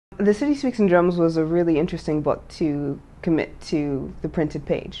The City Speaks in Drums was a really interesting book to commit to the printed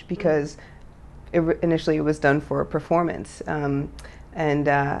page because initially it was done for a performance, and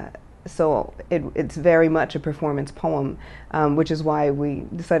so it's very much a performance poem, which is why we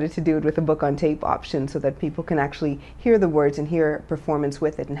decided to do it with a book on tape option so that people can actually hear the words and hear performance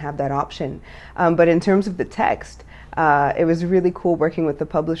with it and have that option. But in terms of the text, it was really cool working with the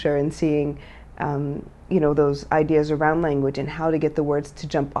publisher and seeing those ideas around language and how to get the words to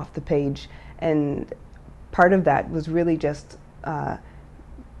jump off the page. And part of that was really just, I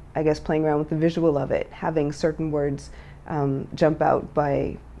guess, playing around with the visual of it, having certain words jump out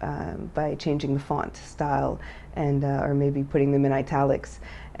by changing the font style and or maybe putting them in italics.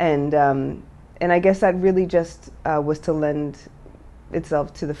 And I guess that really just was to lend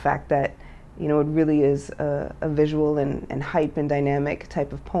itself to the fact that it really is a visual and hype and dynamic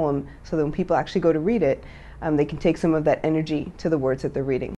type of poem, so that when people actually go to read it, they can take some of that energy to the words that they're reading.